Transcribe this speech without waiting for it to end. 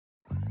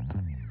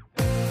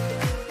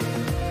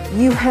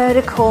You heard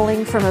a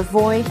calling from a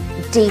void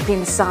deep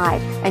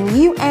inside, and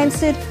you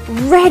answered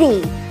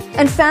ready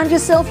and found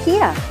yourself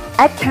here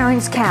at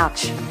Karen's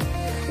Couch.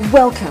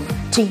 Welcome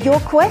to your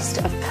quest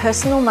of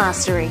personal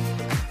mastery.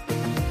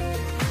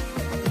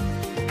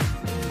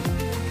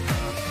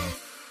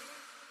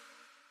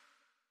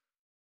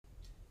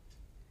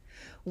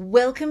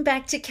 Welcome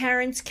back to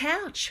Karen's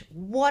Couch.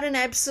 What an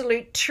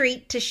absolute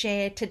treat to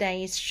share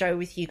today's show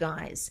with you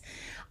guys.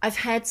 I've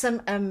had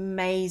some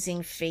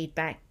amazing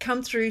feedback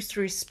come through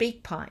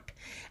SpeakPipe,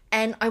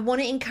 and I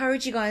want to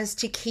encourage you guys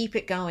to keep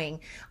it going.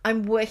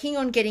 I'm working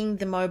on getting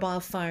the mobile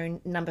phone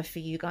number for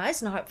you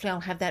guys, and hopefully I'll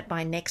have that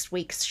by next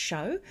week's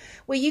show,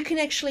 where you can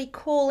actually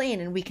call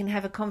in and we can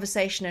have a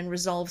conversation and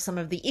resolve some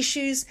of the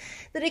issues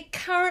that are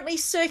currently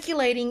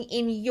circulating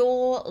in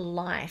your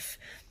life.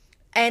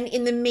 And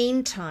in the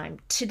meantime,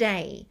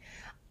 today,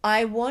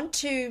 I want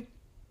to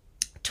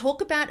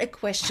talk about a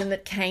question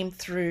that came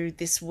through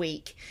this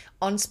week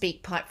on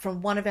SpeakPipe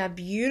from one of our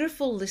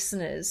beautiful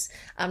listeners,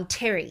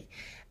 Terry.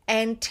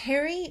 And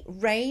Terry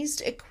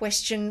raised a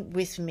question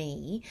with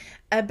me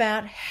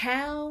about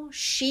how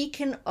she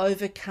can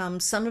overcome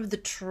some of the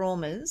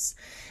traumas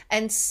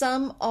and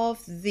some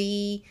of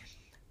the,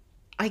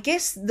 I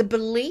guess, the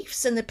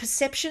beliefs and the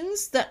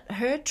perceptions that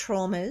her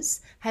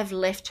traumas have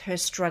left her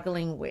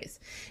struggling with.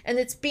 And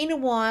it's been a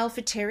while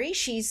for Terry.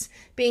 She's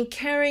been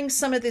carrying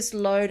some of this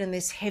load and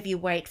this heavy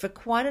weight for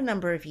quite a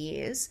number of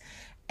years.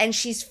 And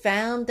she's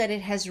found that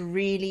it has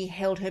really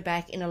held her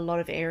back in a lot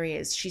of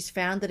areas. She's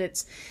found that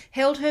it's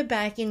held her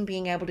back in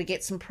being able to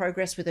get some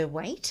progress with her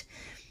weight.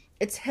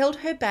 It's held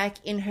her back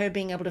in her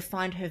being able to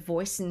find her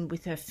voice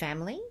with her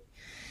family.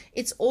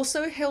 It's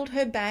also held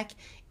her back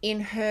in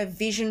her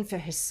vision for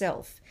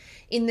herself,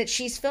 in that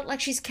she's felt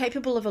like she's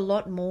capable of a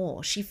lot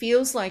more. She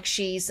feels like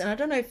and I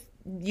don't know if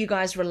you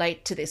guys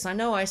relate to this, I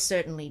know I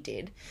certainly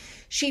did.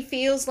 She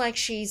feels like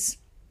she's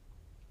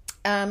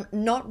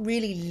not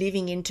really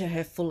living into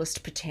her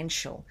fullest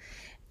potential,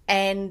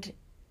 and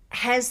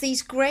has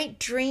these great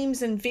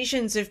dreams and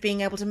visions of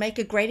being able to make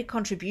a greater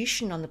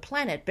contribution on the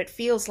planet, but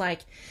feels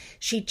like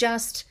she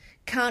just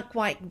can't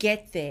quite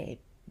get there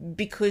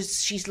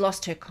because she's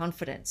lost her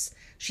confidence.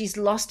 She's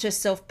lost her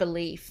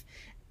self-belief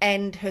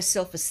and her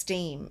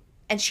self-esteem,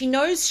 and she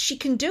knows she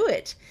can do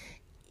it.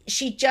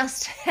 She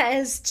just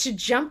has to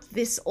jump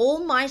this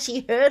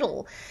almighty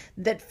hurdle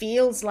that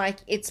feels like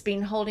it's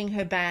been holding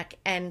her back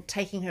and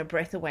taking her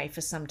breath away for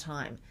some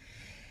time.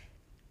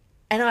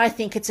 And I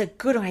think it's a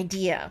good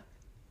idea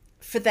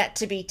for that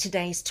to be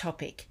today's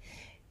topic,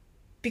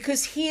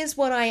 because here's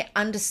what I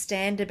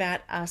understand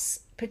about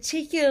us,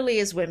 particularly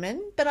as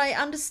women, but I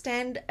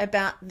understand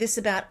about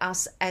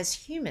us as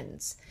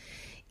humans,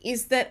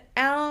 is that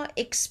our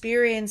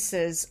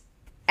experiences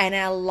and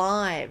our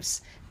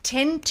lives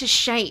tend to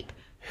shape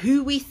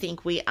who we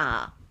think we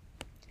are.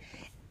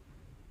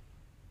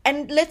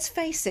 And let's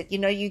face it,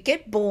 you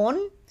get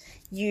born,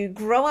 you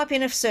grow up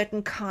in a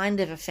certain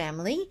kind of a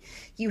family,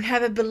 you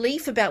have a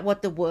belief about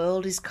what the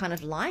world is kind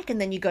of like,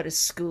 and then you go to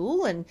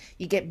school and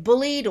you get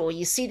bullied, or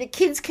you see that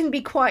kids can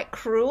be quite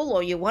cruel,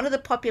 or you're one of the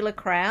popular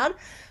crowd.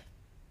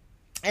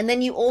 And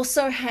then you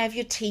also have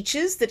your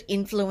teachers that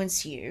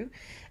influence you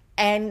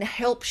and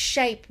help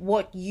shape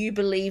what you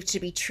believe to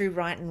be true,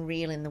 right, and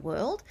real in the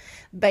world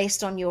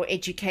based on your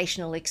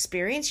educational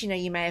experience.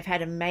 You may have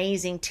had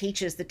amazing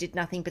teachers that did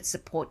nothing but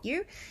support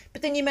you,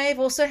 but then you may have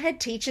also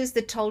had teachers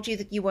that told you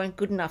that you weren't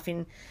good enough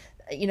in,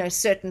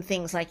 certain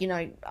things. Like,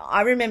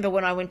 I remember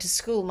when I went to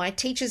school, my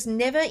teachers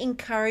never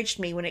encouraged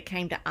me when it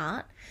came to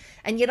art.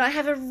 And yet I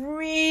have a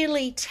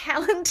really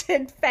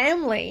talented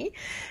family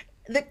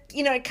that,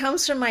 it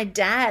comes from my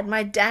dad.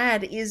 My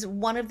dad is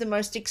one of the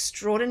most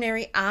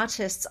extraordinary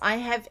artists I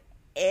have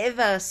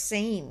ever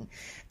seen.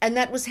 And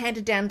that was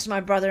handed down to my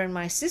brother and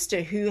my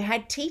sister, who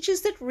had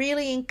teachers that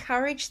really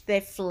encouraged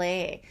their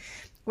flair,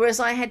 whereas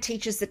I had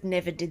teachers that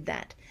never did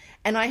that.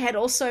 And I had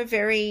also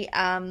very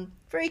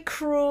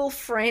cruel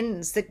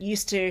friends that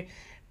used to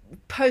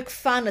poke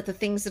fun at the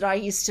things that I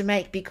used to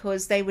make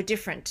because they were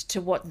different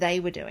to what they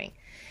were doing.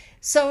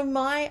 So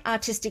my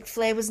artistic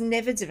flair was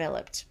never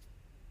developed.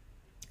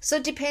 So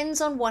it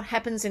depends on what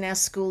happens in our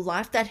school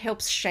life. That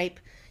helps shape,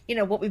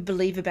 what we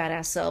believe about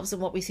ourselves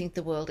and what we think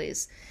the world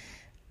is.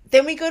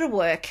 Then we go to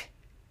work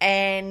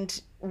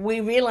and we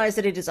realize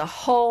that it is a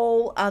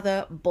whole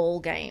other ball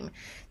game.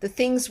 The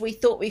things we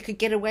thought we could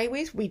get away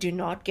with, we do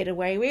not get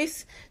away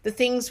with. The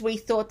things we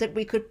thought that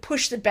we could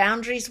push the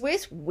boundaries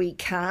with, we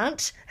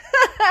can't.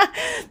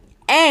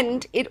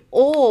 And it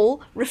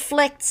all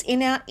reflects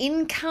in our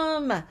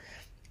income.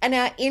 And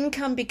our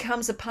income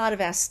becomes a part of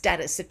our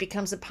status. It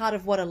becomes a part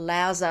of what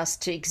allows us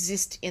to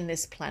exist in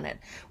this planet.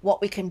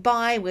 What we can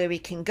buy, where we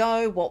can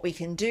go, what we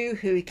can do,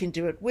 who we can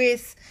do it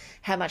with,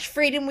 how much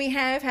freedom we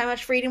have, how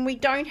much freedom we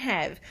don't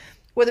have,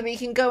 whether we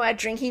can go out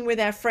drinking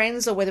with our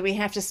friends or whether we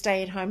have to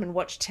stay at home and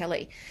watch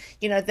telly.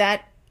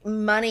 That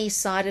money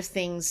side of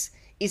things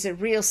is a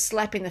real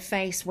slap in the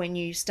face when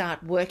you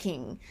start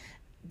working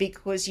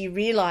because you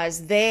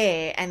realize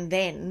there and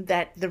then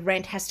that the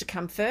rent has to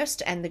come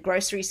first and the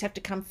groceries have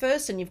to come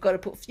first, and you've got to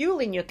put fuel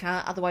in your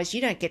car, otherwise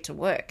you don't get to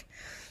work.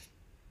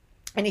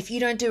 And if you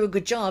don't do a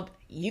good job,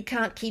 you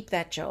can't keep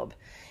that job.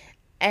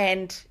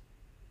 And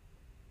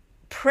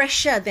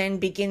pressure then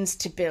begins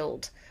to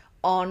build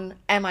on,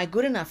 am I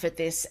good enough at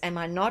this? Am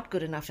I not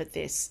good enough at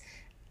this?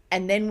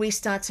 And then we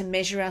start to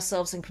measure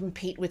ourselves and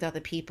compete with other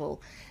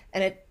people.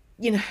 And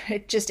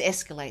it just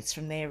escalates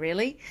from there,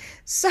 really.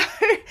 So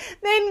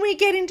then we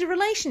get into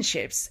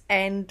relationships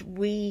and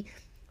we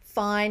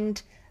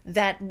find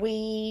that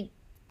we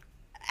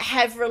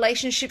have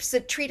relationships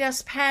that treat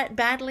us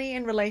badly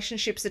and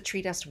relationships that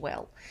treat us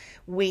well.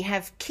 We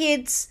have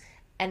kids,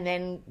 and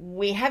then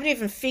we haven't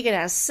even figured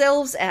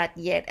ourselves out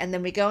yet, and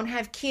then we go and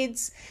have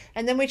kids,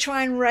 and then we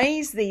try and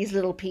raise these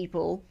little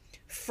people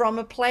from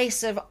a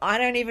place of, I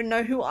don't even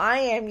know who I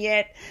am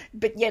yet,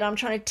 but yet I'm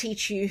trying to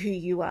teach you who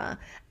you are.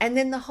 And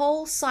then the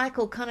whole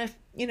cycle kind of,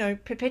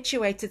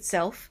 perpetuates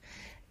itself.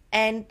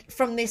 And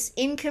from this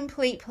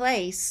incomplete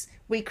place,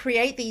 we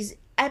create these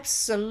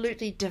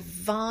absolutely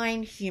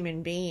divine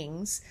human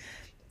beings.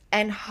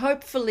 And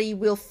hopefully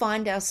we'll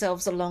find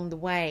ourselves along the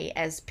way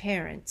as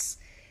parents.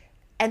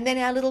 And then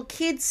our little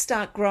kids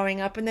start growing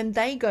up, and then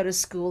they go to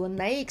school and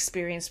they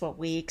experience what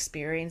we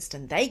experienced,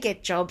 and they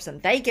get jobs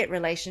and they get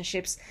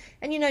relationships.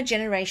 And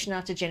generation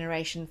after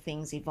generation,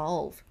 things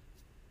evolve.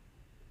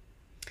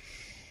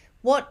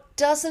 What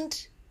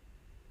doesn't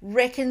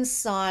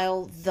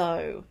reconcile,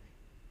 though,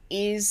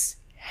 is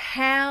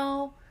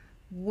how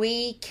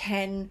we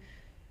can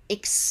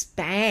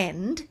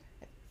expand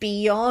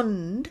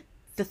beyond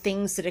the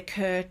things that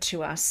occur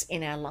to us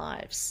in our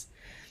lives.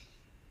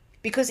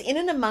 Because in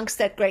and amongst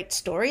that great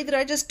story that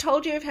I just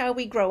told you of how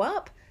we grow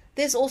up,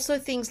 there's also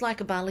things like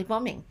a Bali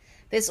bombing.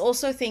 There's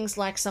also things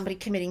like somebody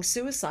committing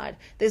suicide.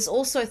 There's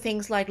also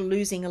things like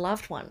losing a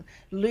loved one,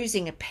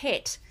 losing a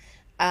pet,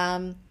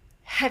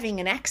 having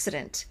an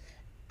accident,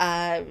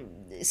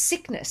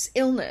 sickness,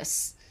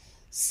 illness,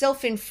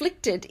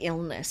 self-inflicted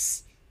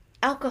illness,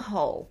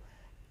 alcohol,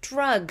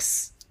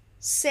 drugs,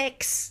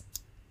 sex,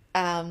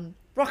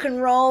 rock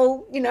and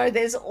roll.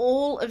 There's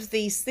all of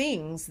these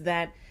things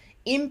that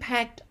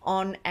impact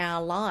on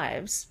our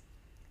lives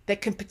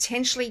that can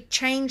potentially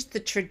change the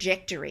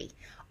trajectory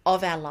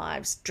of our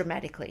lives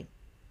dramatically.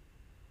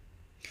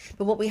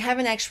 But what we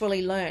haven't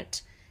actually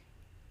learnt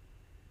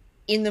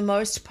in the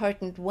most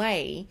potent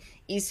way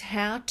is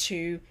how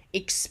to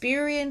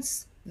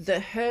experience the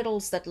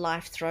hurdles that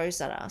life throws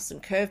at us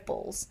and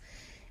curveballs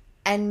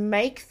and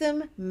make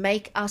them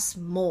make us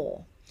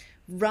more,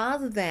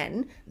 rather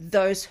than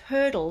those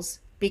hurdles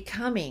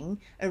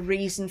becoming a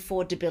reason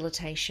for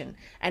debilitation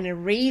and a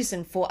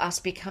reason for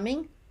us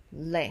becoming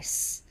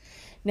less.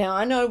 Now,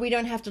 I know we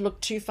don't have to look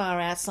too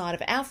far outside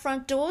of our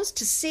front doors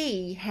to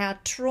see how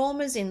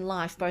traumas in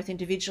life, both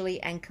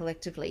individually and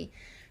collectively,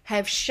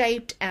 have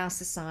shaped our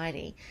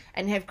society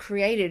and have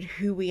created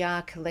who we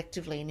are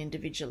collectively and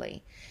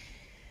individually.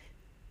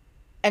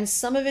 And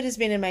some of it has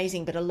been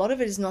amazing, but a lot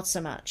of it is not so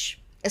much,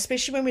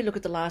 especially when we look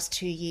at the last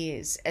 2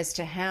 years as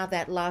to how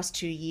that last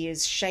 2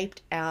 years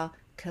shaped our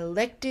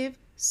collective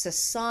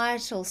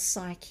societal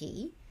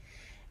psyche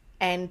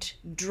and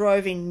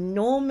drove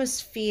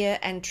enormous fear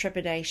and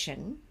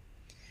trepidation,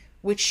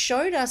 which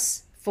showed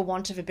us, for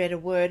want of a better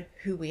word,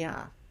 who we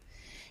are.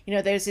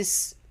 There's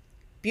this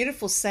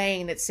beautiful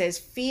saying that says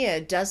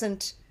fear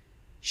doesn't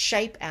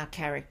shape our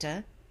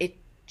character, it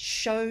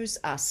shows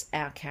us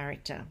our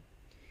character.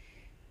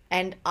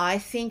 And I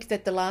think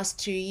that the last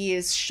 2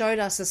 years showed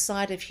us a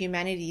side of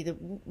humanity that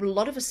a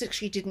lot of us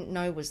actually didn't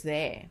know was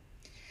there.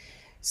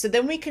 So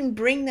then we can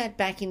bring that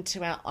back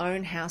into our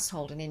own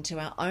household and into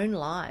our own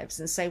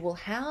lives and say, well,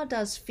 how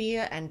does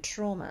fear and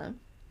trauma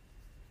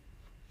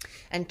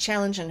and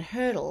challenge and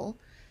hurdle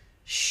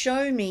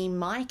show me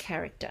my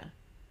character?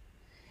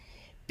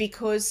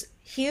 Because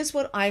here's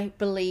what I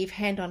believe,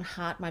 hand on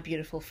heart, my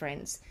beautiful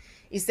friends,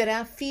 is that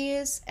our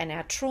fears and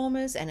our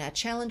traumas and our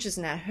challenges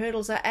and our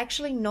hurdles are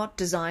actually not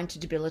designed to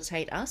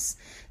debilitate us.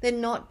 They're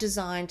not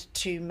designed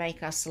to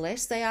make us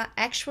less. They are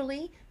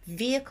actually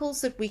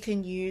vehicles that we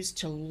can use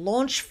to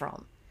launch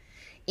from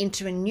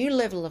into a new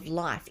level of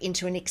life,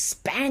 into an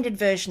expanded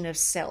version of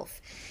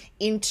self,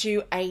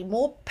 into a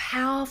more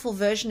powerful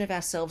version of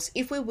ourselves,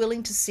 if we're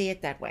willing to see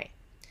it that way.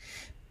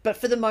 But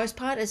for the most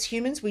part, as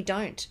humans, we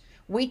don't.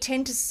 We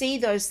tend to see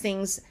those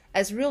things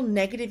as real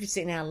negatives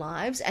in our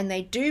lives, and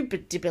they do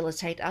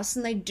debilitate us,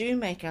 and they do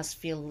make us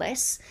feel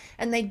less,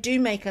 and they do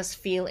make us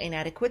feel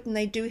inadequate, and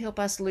they do help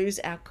us lose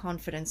our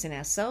confidence in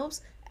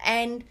ourselves,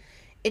 and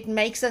it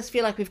makes us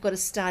feel like we've got to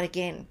start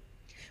again.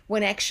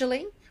 When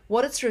actually,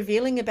 what it's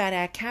revealing about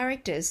our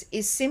characters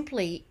is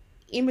simply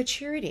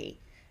immaturity.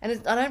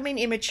 And I don't mean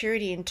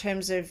immaturity in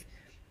terms of,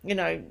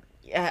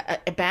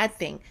 a bad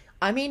thing.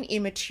 I mean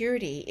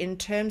immaturity in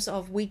terms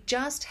of we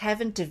just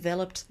haven't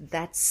developed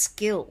that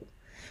skill.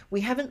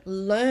 We haven't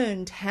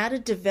learned how to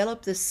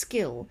develop the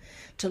skill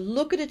to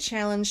look at a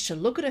challenge, to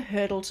look at a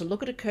hurdle, to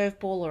look at a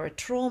curveball or a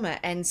trauma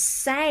and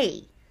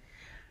say,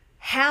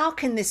 how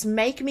can this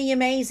make me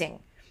amazing?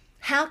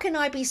 How can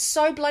I be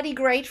so bloody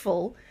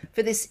grateful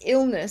for this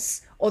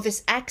illness or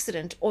this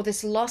accident or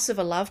this loss of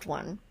a loved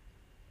one?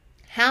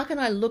 How can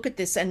I look at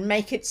this and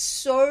make it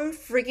so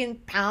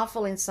friggin'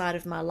 powerful inside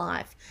of my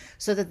life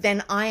so that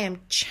then I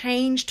am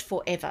changed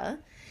forever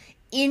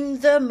in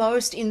the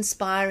most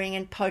inspiring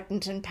and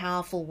potent and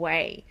powerful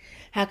way?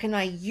 How can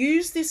I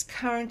use this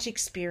current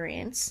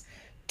experience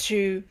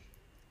to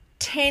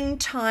 10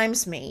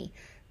 times me,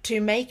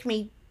 to make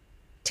me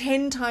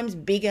 10 times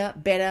bigger,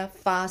 better,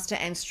 faster,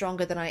 and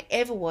stronger than I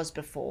ever was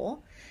before?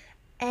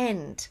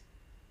 And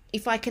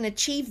if I can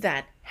achieve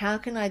that, how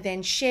can I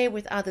then share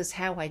with others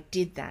how I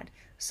did that,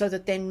 so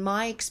that then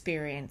my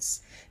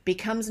experience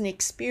becomes an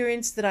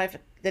experience that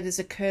has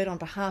occurred on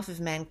behalf of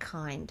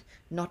mankind,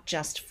 not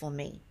just for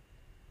me?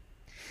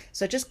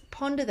 So just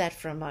ponder that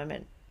for a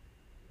moment.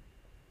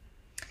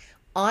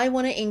 I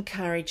want to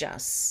encourage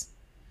us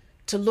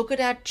to look at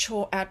our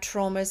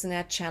traumas and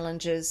our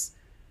challenges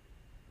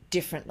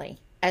differently.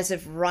 As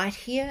of right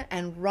here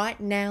and right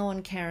now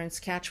on Karen's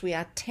Couch, we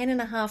are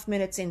 10.5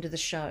 minutes into the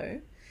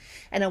show.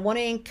 And I want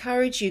to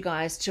encourage you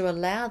guys to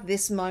allow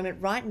this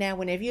moment right now,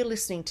 whenever you're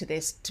listening to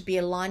this, to be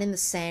a line in the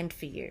sand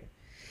for you.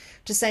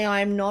 To say,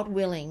 I am not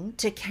willing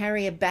to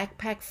carry a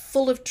backpack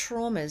full of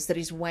traumas that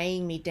is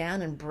weighing me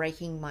down and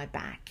breaking my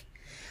back.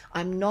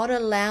 I'm not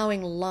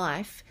allowing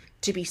life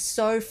to be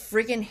so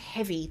friggin'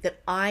 heavy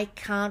that I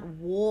can't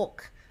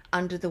walk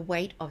under the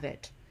weight of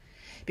it.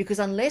 Because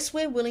unless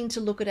we're willing to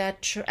look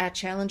at our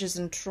challenges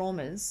and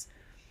traumas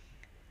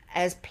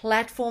as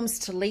platforms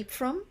to leap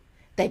from,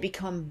 they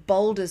become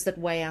boulders that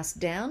weigh us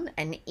down.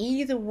 And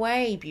either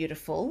way,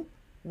 beautiful,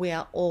 we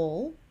are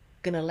all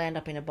going to land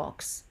up in a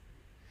box.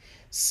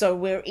 So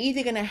we're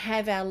either going to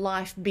have our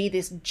life be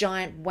this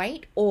giant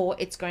weight, or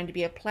it's going to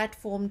be a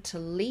platform to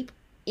leap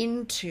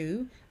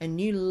into a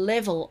new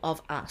level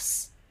of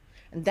us.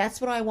 And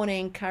that's what I want to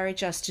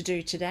encourage us to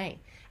do today.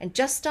 And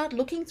just start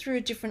looking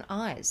through different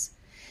eyes.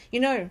 You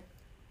know,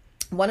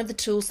 one of the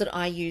tools that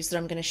I use that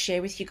I'm going to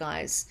share with you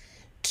guys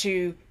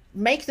to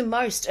make the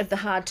most of the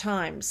hard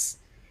times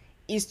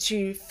is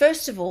to,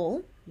 first of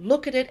all,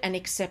 look at it and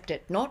accept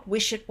it, not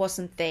wish it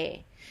wasn't there.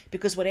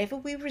 Because whatever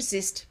we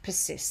resist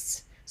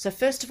persists. So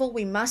first of all,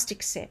 we must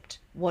accept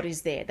what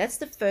is there. That's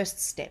the first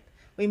step.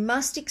 We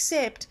must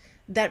accept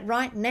that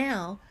right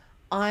now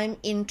I'm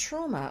in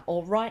trauma,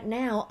 or right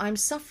now I'm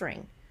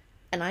suffering.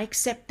 And I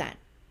accept that.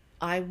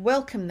 I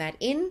welcome that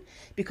in,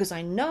 because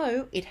I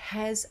know it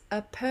has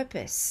a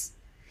purpose.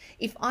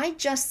 If I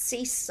just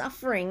see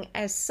suffering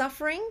as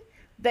suffering,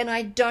 then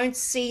I don't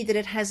see that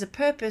it has a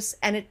purpose,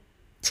 and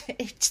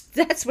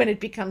that's when it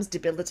becomes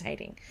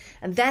debilitating.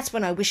 And that's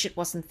when I wish it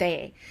wasn't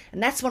there.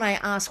 And that's when I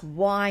ask,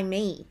 why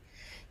me?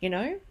 You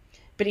know?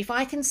 But if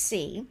I can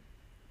see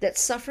that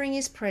suffering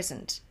is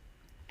present,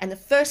 and the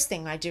first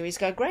thing I do is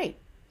go, great,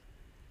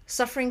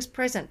 suffering's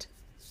present.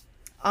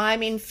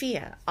 I'm in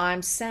fear.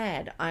 I'm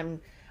sad.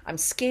 I'm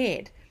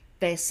scared.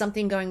 There's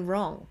something going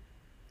wrong.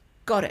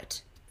 Got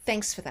it.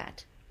 Thanks for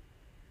that.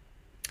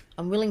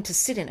 I'm willing to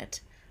sit in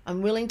it.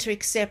 I'm willing to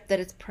accept that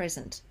it's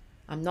present.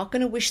 I'm not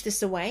going to wish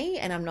this away,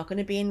 and I'm not going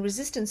to be in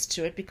resistance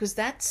to it, because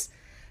that's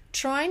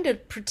trying to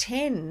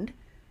pretend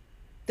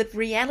that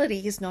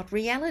reality is not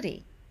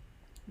reality.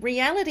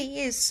 Reality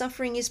is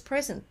suffering is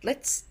present.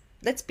 Let's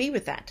be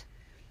with that.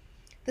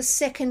 The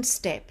second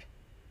step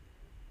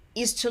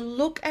is to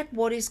look at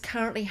what is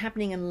currently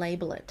happening and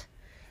label it.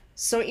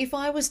 So if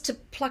I was to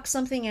pluck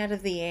something out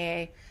of the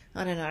air,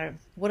 I don't know,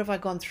 what have I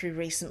gone through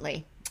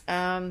recently?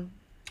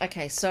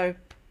 Okay, so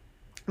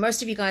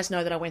most of you guys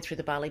know that I went through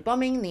the Bali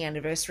bombing. The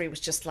anniversary was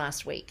just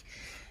last week.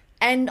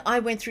 And I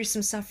went through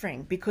some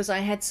suffering because I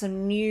had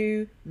some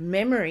new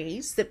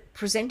memories that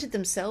presented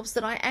themselves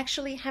that I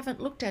actually haven't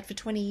looked at for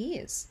 20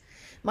 years.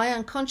 My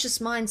unconscious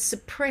mind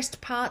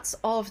suppressed parts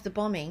of the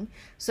bombing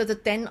so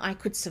that then I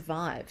could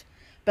survive.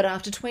 But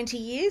after 20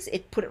 years,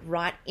 it put it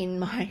right in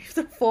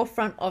the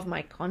forefront of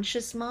my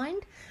conscious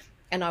mind,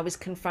 and I was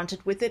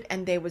confronted with it,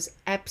 and there was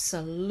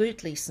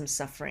absolutely some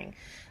suffering.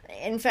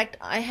 In fact,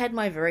 I had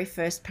my very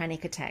first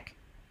panic attack.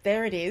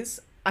 There it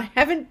is. I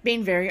haven't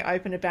been very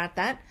open about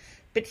that,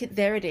 but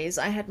there it is.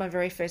 I had my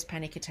very first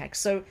panic attack.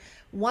 So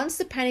once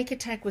the panic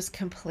attack was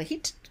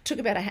complete, it took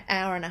about an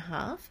hour and a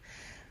half,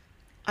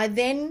 I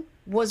then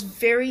was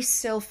very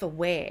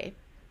self-aware,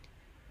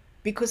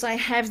 because I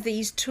have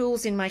these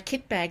tools in my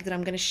kit bag that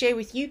I'm going to share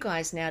with you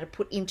guys now to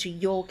put into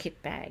your kit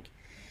bag.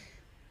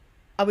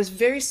 I was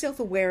very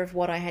self-aware of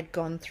what I had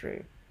gone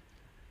through.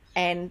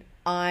 And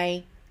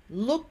I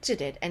looked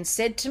at it and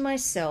said to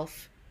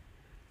myself,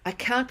 I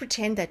can't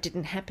pretend that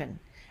didn't happen.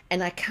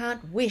 And I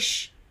can't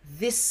wish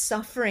this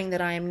suffering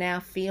that I am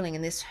now feeling,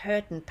 and this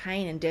hurt and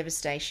pain and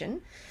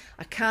devastation,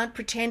 I can't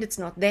pretend it's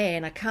not there,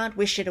 and I can't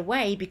wish it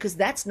away, because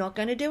that's not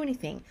going to do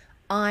anything.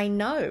 I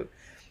know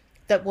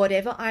that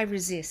whatever I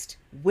resist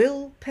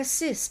will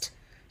persist.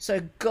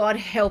 So God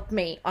help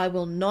me, I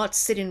will not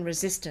sit in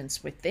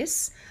resistance with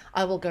this.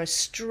 I will go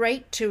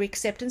straight to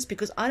acceptance,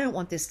 because I don't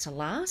want this to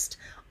last.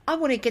 I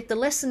want to get the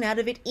lesson out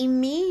of it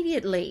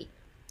immediately,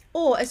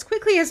 or as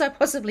quickly as I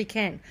possibly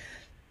can.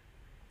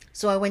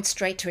 So I went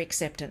straight to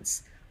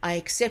acceptance. I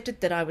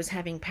accepted that I was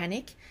having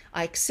panic.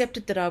 I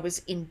accepted that I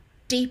was in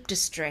deep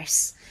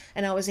distress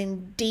and I was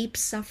in deep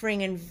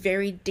suffering and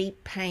very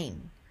deep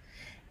pain.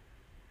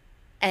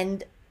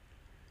 And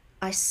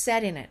I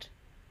sat in it.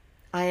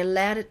 I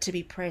allowed it to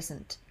be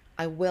present.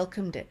 I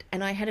welcomed it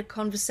and I had a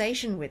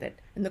conversation with it.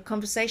 And the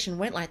conversation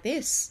went like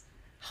this.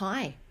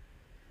 Hi,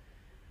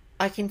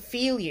 I can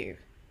feel you.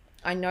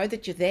 I know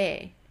that you're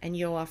there and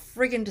you are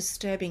friggin'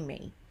 disturbing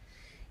me.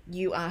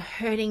 You are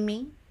hurting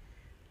me.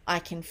 I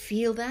can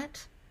feel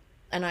that.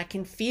 And I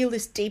can feel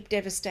this deep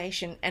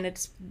devastation and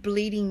it's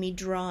bleeding me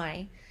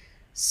dry.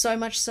 So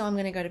much so I'm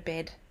going to go to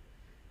bed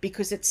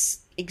because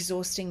it's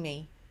exhausting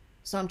me.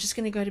 So I'm just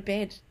going to go to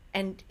bed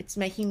and it's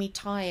making me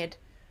tired.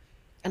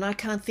 And I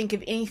can't think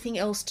of anything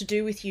else to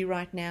do with you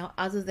right now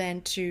other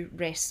than to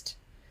rest.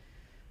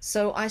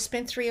 So I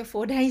spent 3 or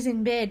 4 days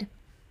in bed,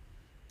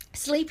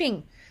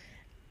 sleeping.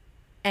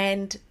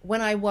 And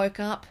when I woke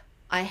up,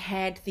 I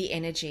had the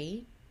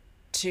energy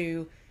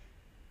to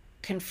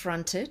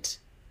confront it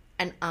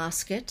and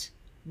ask it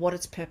what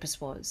its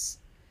purpose was.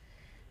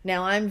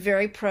 Now, I'm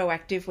very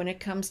proactive when it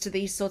comes to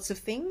these sorts of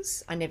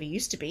things. I never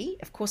used to be.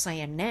 Of course I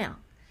am now.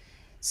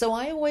 So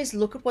I always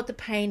look at what the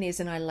pain is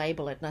and I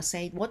label it. And I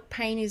say, what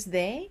pain is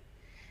there?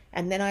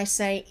 And then I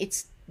say,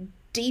 it's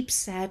deep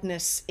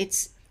sadness.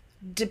 It's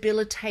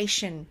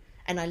debilitation.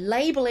 And I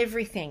label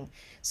everything.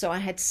 So I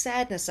had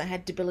sadness. I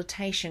had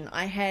debilitation.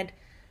 I had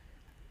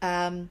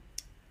a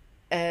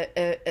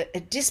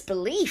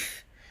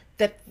disbelief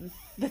that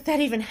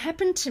even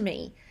happened to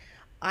me.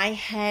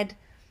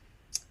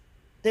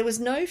 There was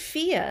no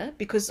fear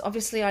because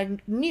obviously I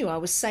knew I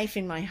was safe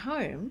in my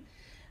home.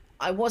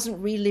 I wasn't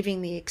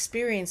reliving the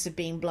experience of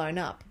being blown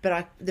up,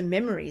 but the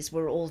memories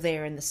were all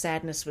there and the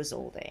sadness was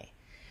all there.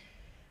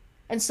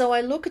 And so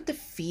I look at the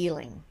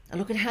feeling, I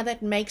look at how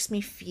that makes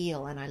me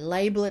feel and I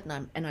label it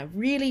and I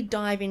really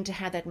dive into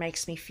how that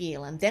makes me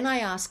feel. And then I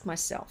ask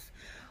myself,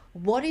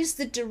 what is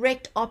the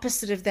direct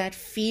opposite of that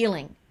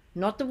feeling?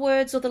 Not the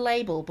words or the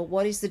label, but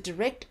what is the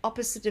direct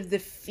opposite of the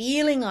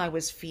feeling I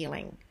was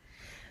feeling?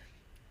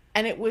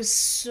 And it was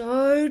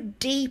so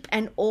deep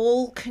and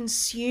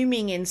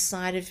all-consuming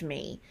inside of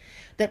me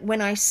that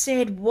when I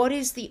said, what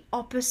is the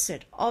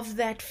opposite of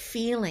that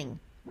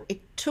feeling?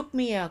 It took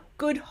me a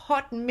good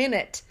hot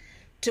minute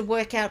to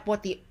work out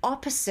what the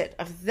opposite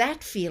of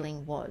that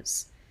feeling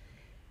was.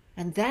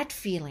 And that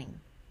feeling,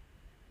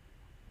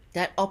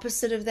 that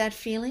opposite of that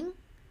feeling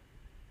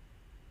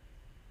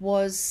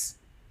was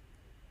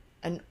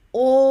an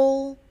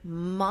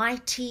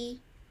almighty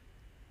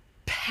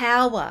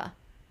power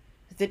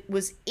that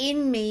was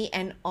in me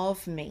and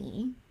of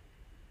me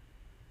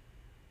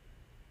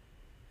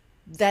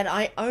that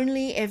I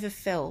only ever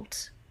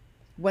felt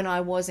when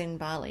I was in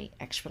Bali,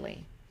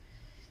 actually.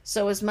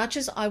 So as much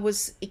as I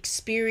was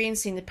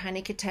experiencing the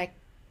panic attack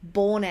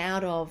born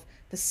out of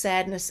the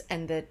sadness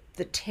and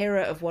the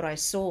terror of what I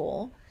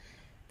saw,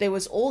 there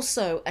was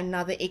also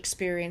another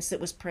experience that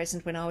was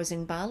present when I was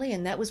in Bali,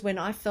 and that was when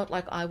I felt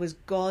like I was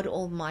God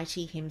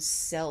Almighty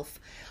himself.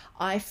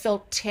 I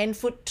felt 10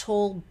 foot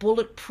tall,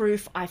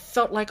 bulletproof. I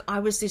felt like I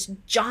was this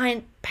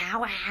giant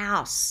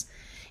powerhouse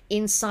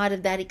inside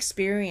of that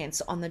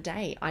experience on the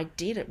day. I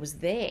did. It was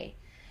there.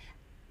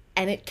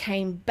 And it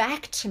came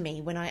back to me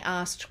when I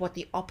asked what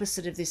the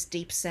opposite of this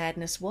deep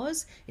sadness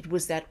was. It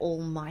was that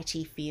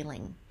almighty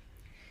feeling.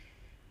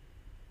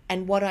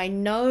 And what I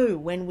know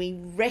when we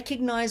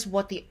recognize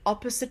what the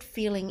opposite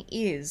feeling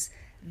is,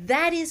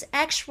 that is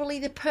actually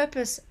the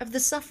purpose of the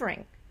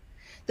suffering.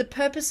 The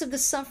purpose of the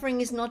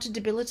suffering is not to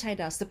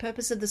debilitate us. The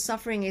purpose of the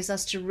suffering is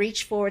us to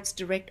reach for its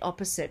direct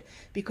opposite.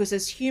 Because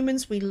as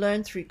humans, we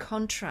learn through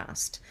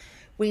contrast.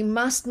 We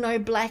must know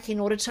black in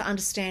order to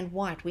understand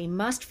white. We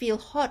must feel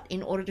hot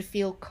in order to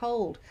feel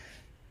cold.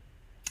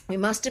 We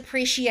must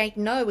appreciate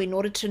no in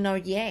order to know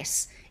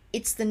yes.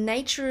 It's the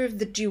nature of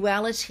the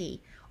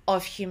duality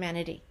of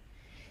humanity.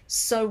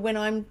 So when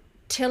I'm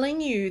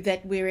telling you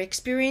that we're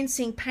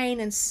experiencing pain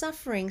and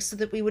suffering so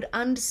that we would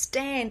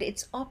understand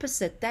its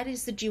opposite, that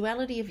is the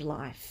duality of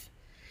life.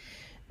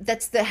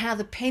 That's how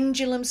the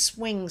pendulum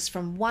swings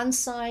from one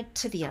side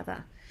to the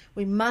other.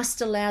 We must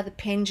allow the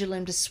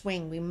pendulum to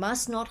swing. We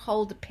must not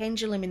hold the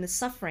pendulum in the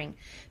suffering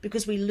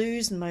because we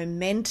lose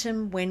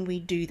momentum when we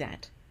do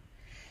that.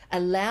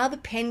 Allow the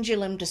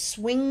pendulum to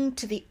swing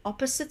to the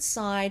opposite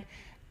side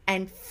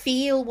and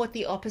feel what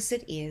the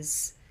opposite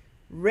is.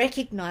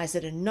 Recognize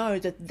it and know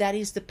that that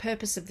is the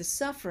purpose of the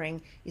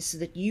suffering, is so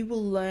that you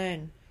will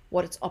learn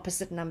what its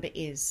opposite number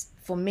is.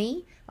 For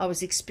me, I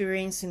was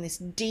experiencing this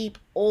deep,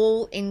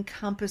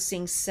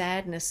 all-encompassing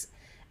sadness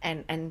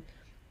and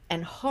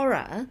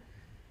horror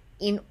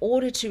in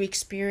order to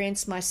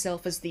experience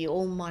myself as the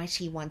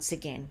Almighty once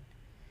again.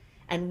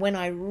 And when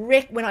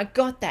I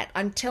got that,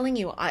 I'm telling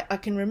you, I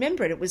can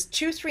remember it. It was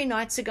 2 or 3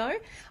 nights ago.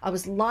 I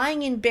was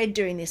lying in bed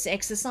doing this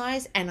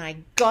exercise and I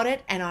got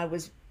it and I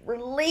was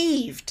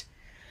relieved.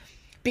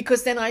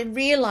 Because then I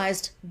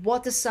realized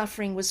what the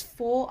suffering was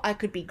for. I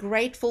could be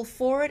grateful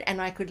for it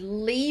and I could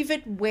leave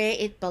it where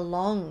it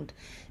belonged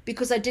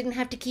because I didn't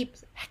have to keep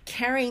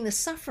carrying the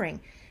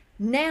suffering.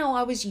 Now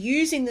I was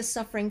using the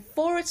suffering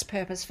for its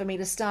purpose, for me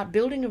to start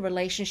building a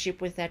relationship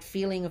with that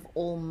feeling of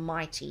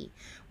Almighty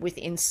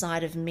within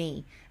inside of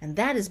me. And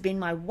that has been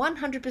my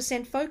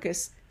 100%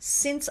 focus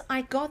since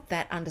I got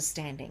that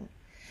understanding.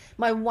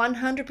 My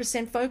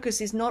 100%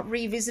 focus is not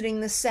revisiting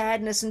the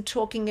sadness and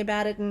talking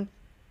about it and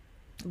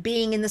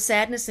being in the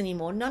sadness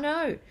anymore.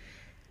 No.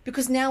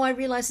 Because now I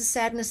realize the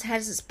sadness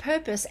has its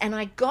purpose, and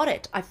I got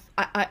it.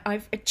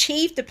 I've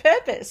achieved the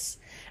purpose.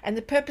 And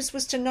the purpose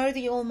was to know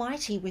the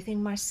Almighty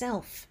within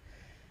myself.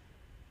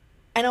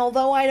 And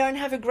although I don't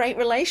have a great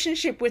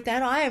relationship with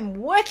that, I am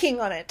working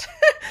on it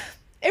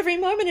every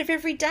moment of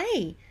every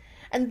day.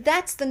 And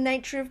that's the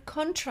nature of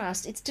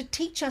contrast. It's to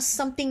teach us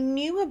something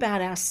new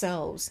about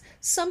ourselves,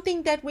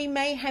 something that we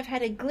may have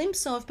had a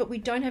glimpse of, but we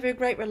don't have a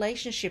great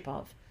relationship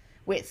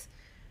with.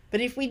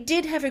 But if we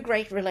did have a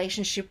great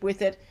relationship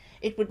with it,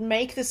 it would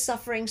make the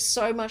suffering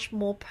so much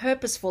more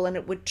purposeful, and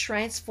it would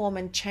transform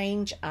and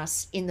change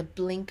us in the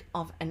blink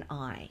of an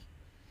eye.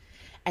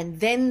 And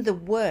then the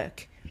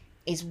work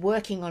is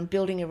working on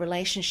building a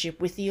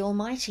relationship with the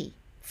Almighty.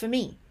 For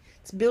me,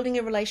 it's building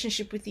a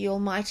relationship with the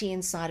Almighty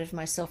inside of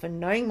myself and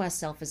knowing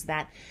myself as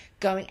that,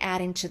 going out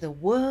into the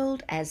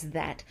world as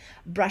that,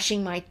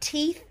 brushing my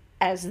teeth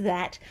as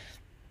that,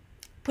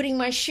 putting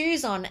my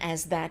shoes on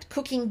as that,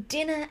 cooking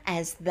dinner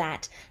as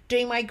that,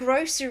 doing my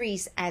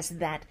groceries as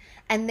that,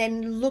 and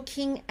then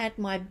looking at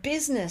my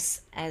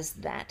business as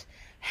that,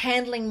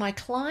 handling my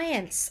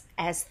clients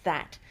as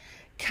that,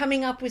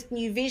 coming up with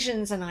new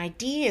visions and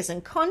ideas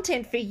and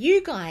content for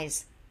you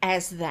guys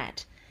as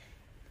that.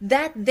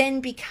 That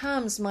then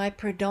becomes my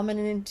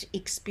predominant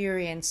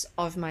experience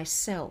of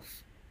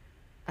myself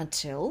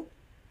until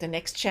the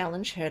next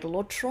challenge, hurdle,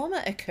 or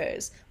trauma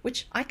occurs,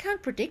 which I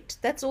can't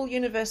predict. That's all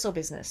universal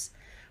business.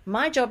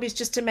 My job is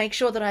just to make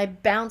sure that I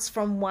bounce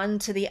from one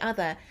to the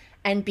other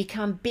and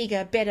become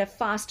bigger, better,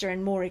 faster,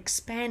 and more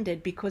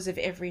expanded because of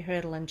every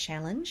hurdle and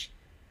challenge,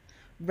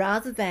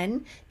 rather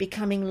than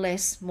becoming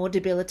less, more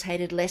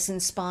debilitated, less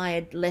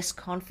inspired, less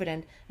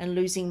confident, and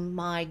losing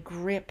my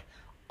grip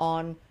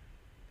on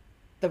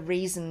the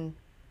reason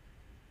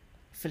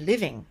for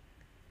living.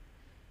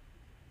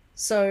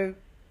 So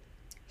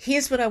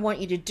here's what I want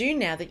you to do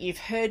now that you've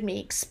heard me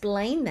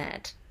explain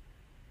that.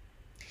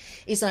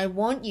 Is I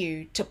want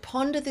you to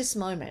ponder this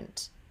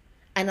moment,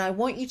 and I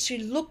want you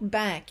to look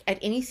back at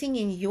anything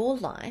in your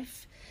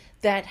life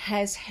that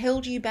has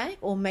held you back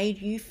or made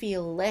you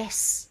feel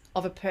less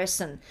of a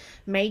person,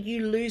 made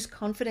you lose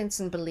confidence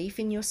and belief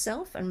in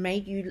yourself, and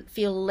made you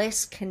feel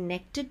less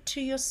connected to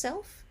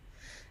yourself.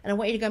 And I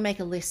want you to go make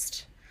a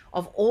list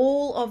of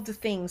all of the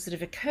things that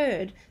have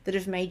occurred that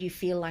have made you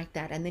feel like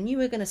that. And then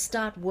you are going to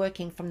start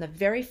working from the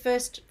very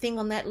first thing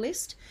on that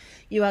list.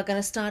 You are going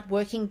to start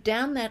working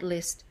down that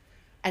list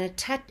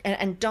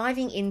and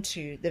diving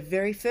into the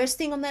very first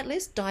thing on that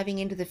list, diving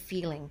into the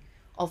feeling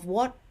of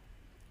what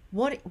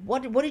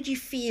did you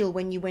feel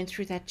when you went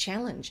through that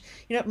challenge?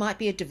 You know, it might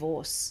be a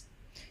divorce.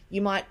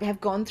 You might have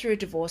gone through a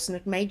divorce and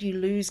it made you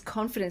lose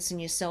confidence in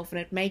yourself,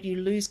 and it made you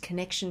lose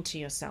connection to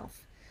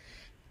yourself.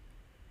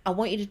 I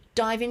want you to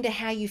dive into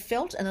how you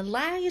felt and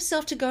allow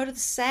yourself to go to the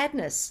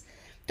sadness.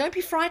 Don't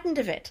be frightened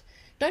of it.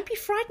 Don't be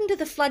frightened of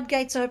the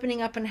floodgates opening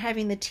up and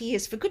having the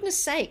tears. For goodness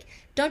sake,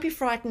 don't be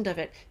frightened of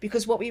it,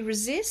 because what we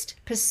resist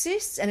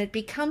persists and it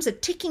becomes a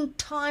ticking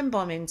time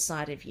bomb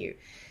inside of you.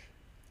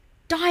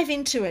 Dive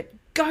into it.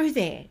 Go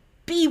there.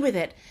 Be with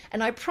it.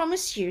 And I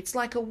promise you, it's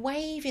like a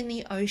wave in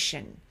the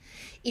ocean.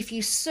 If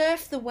you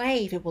surf the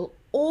wave, it will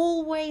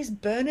always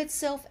burn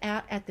itself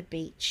out at the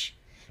beach.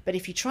 But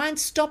if you try and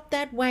stop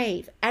that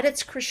wave at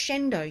its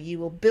crescendo, you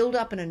will build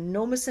up an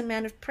enormous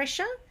amount of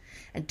pressure.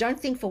 And don't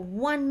think for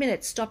 1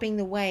 minute stopping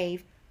the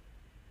wave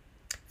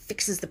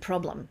fixes the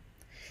problem.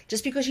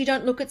 Just because you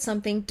don't look at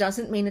something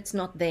doesn't mean it's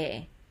not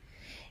there.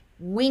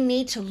 We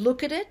need to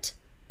look at it,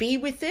 be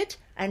with it,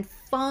 and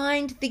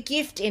find the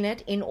gift in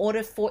it in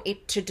order for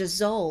it to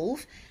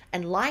dissolve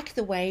and, like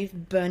the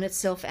wave, burn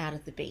itself out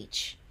at the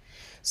beach.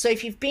 So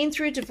if you've been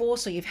through a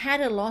divorce, or you've had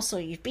a loss,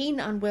 or you've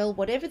been unwell,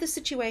 whatever the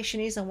situation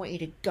is, I want you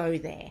to go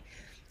there.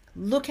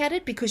 Look at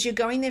it, because you're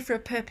going there for a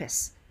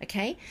purpose.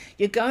 Okay,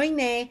 you're going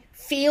there,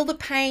 feel the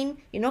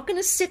pain. You're not going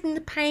to sit in the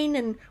pain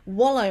and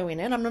wallow in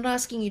it. I'm not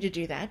asking you to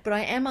do that, but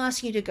I am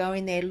asking you to go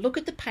in there, look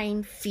at the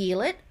pain,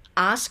 feel it,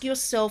 ask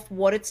yourself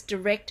what its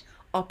direct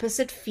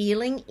opposite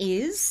feeling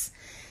is.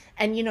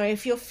 And, you know,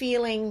 if you're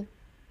feeling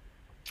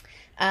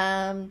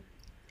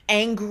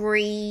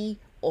angry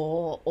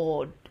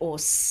or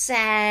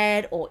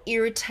sad or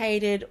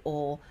irritated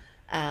or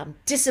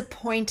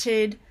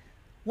disappointed,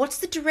 what's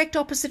the direct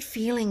opposite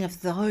feeling of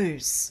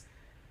those?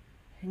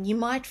 And you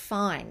might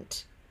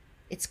find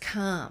it's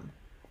calm,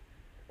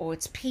 or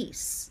it's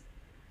peace,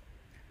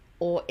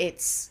 or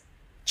it's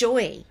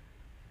joy.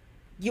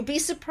 You'll be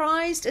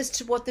surprised as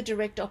to what the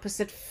direct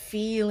opposite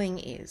feeling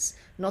is.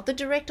 Not the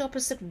direct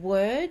opposite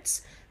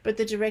words, but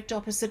the direct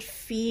opposite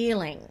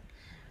feeling.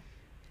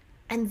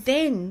 And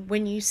then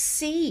when you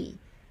see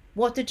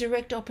what the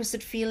direct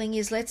opposite feeling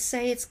is, let's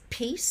say it's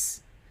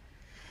peace.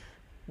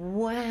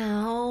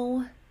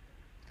 Wow.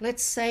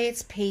 Let's say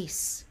it's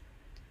peace.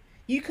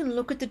 You can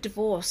look at the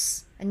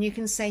divorce and you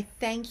can say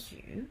thank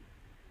you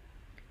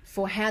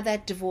for how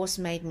that divorce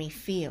made me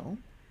feel,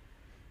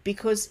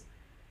 because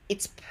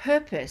its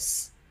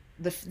purpose,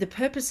 the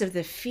purpose of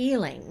the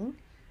feeling,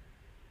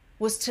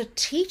 was to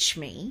teach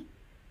me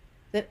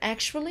that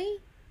actually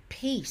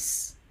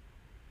peace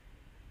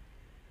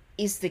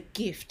is the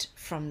gift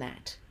from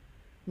that.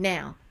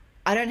 Now,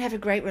 I don't have a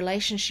great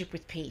relationship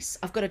with peace.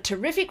 I've got a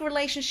terrific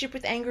relationship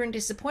with anger and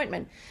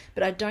disappointment,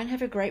 but I don't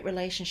have a great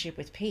relationship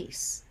with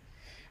peace.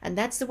 And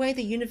that's the way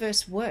the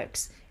universe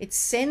works. It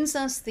sends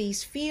us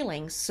these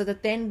feelings so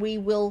that then we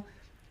will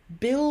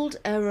build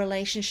a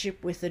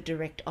relationship with the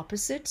direct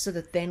opposite, so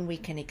that then we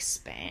can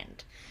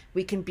expand.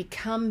 We can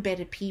become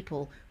better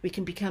people. We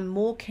can become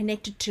more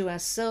connected to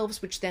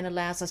ourselves, which then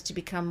allows us to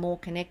become more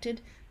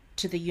connected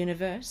to the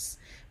universe,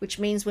 which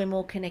means we're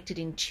more connected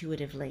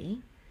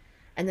intuitively.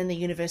 And then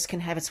the universe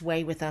can have its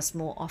way with us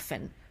more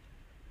often.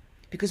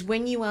 Because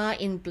when you are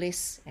in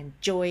bliss and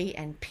joy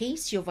and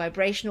peace, your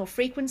vibrational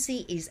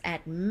frequency is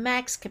at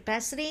max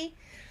capacity.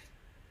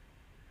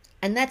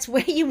 And that's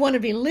where you want to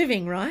be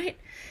living, right?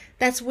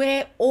 That's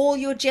where all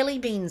your jelly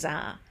beans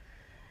are.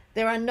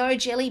 There are no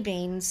jelly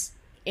beans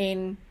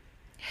in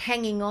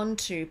hanging on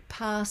to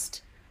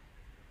past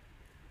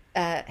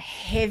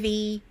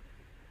heavy,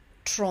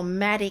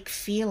 traumatic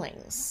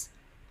feelings.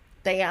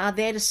 They are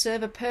there to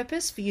serve a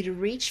purpose for you to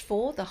reach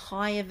for the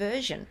higher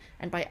version.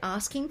 And by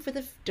asking for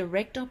the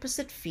direct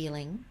opposite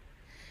feeling,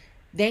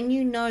 then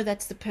you know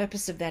that's the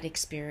purpose of that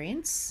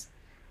experience.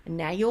 And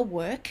now your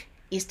work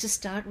is to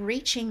start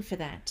reaching for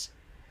that.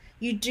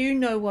 You do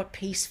know what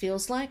peace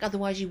feels like,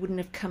 otherwise you wouldn't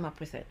have come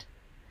up with it.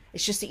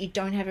 It's just that you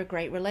don't have a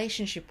great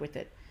relationship with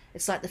it.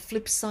 It's like the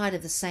flip side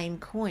of the same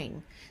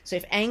coin. So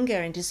if anger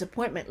and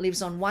disappointment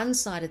lives on one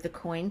side of the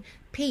coin,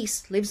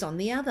 peace lives on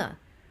the other.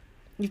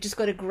 You've just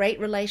got a great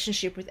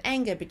relationship with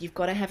anger, but you've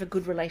got to have a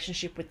good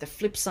relationship with the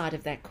flip side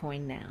of that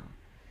coin now.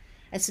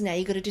 And so now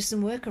you've got to do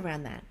some work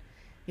around that.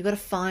 You've got to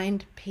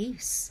find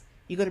peace.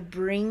 You've got to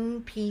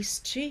bring peace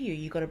to you.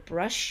 You've got to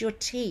brush your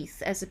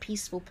teeth as a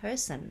peaceful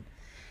person.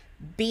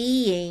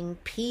 Being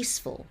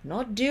peaceful,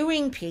 not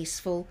doing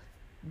peaceful,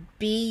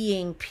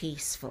 being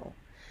peaceful.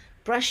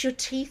 Brush your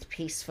teeth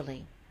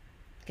peacefully.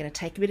 Going to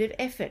take a bit of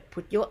effort.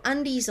 Put your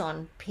undies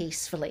on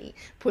peacefully.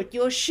 Put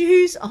your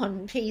shoes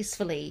on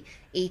peacefully.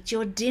 Eat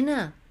your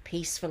dinner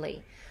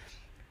peacefully.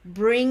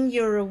 Bring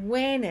your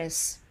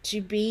awareness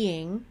to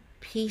being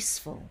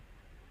peaceful.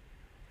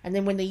 And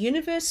then when the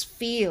universe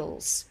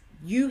feels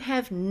you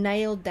have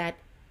nailed that,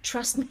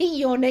 trust me,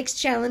 your next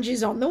challenge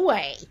is on the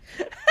way.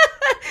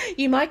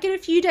 You might get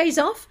a few days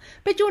off,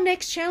 but your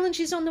next challenge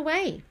is on the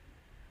way.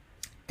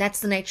 That's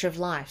the nature of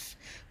life.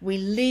 We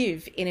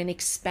live in an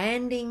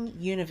expanding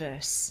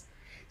universe.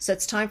 So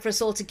it's time for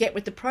us all to get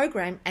with the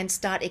program and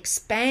start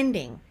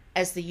expanding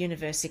as the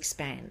universe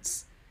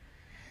expands.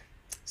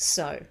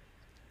 So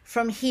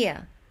from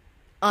here,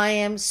 I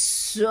am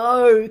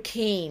so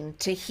keen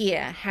to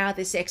hear how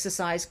this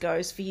exercise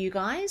goes for you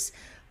guys.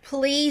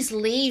 Please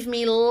leave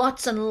me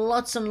lots and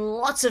lots and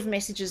lots of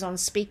messages on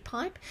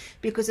SpeakPipe,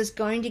 because it's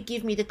going to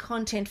give me the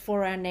content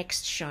for our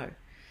next show.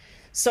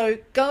 So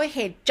go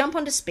ahead, jump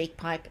onto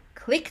SpeakPipe,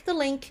 click the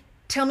link,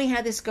 tell me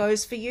how this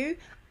goes for you,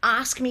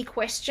 ask me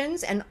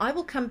questions, and I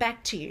will come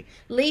back to you.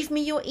 Leave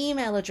me your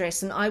email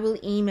address and I will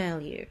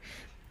email you.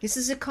 This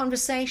is a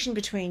conversation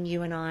between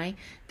you and I.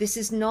 This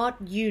is not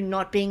you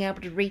not being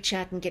able to reach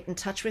out and get in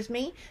touch with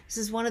me. This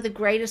is one of the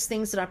greatest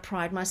things that I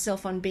pride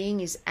myself on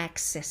being, is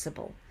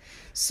accessible.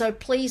 So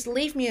please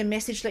leave me a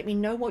message, let me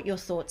know what your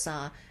thoughts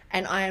are.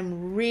 And I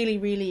am really,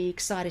 really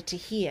excited to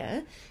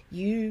hear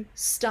you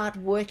start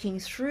working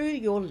through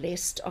your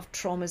list of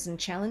traumas and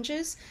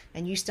challenges,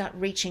 and you start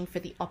reaching for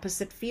the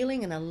opposite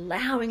feeling and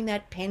allowing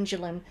that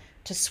pendulum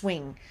to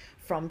swing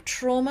from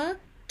trauma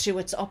to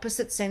its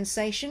opposite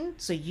sensation,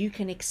 so you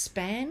can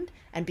expand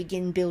and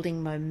begin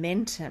building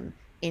momentum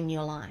in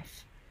your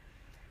life.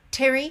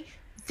 Terry,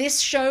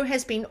 this show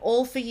has been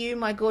all for you,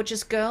 my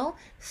gorgeous girl.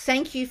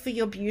 Thank you for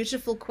your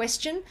beautiful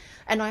question,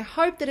 and I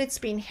hope that it's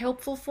been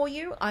helpful for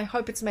you. I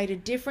hope it's made a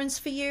difference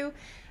for you.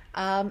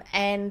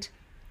 And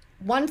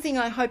one thing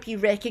I hope you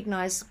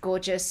recognize,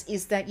 gorgeous,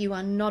 is that you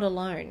are not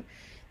alone,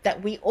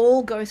 that we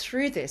all go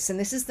through this, and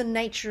this is the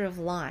nature of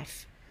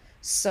life.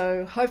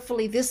 So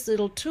hopefully this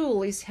little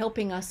tool is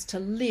helping us to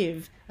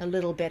live a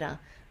little better,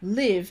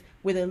 live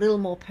with a little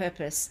more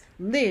purpose,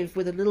 live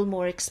with a little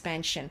more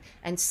expansion,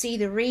 and see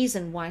the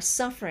reason why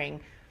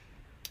suffering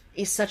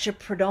is such a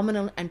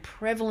predominant and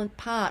prevalent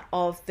part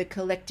of the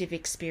collective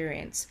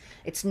experience.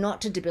 It's not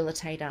to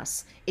debilitate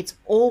us. It's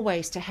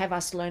always to have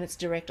us learn its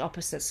direct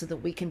opposite so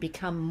that we can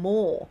become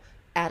more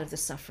out of the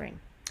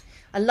suffering.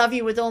 I love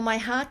you with all my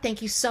heart.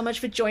 Thank you so much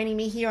for joining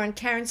me here on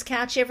Karen's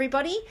Couch,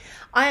 everybody.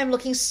 I am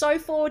looking so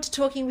forward to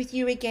talking with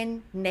you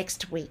again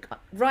next week,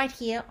 right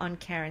here on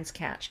Karen's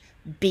Couch.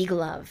 Big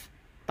love.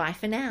 Bye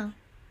for now.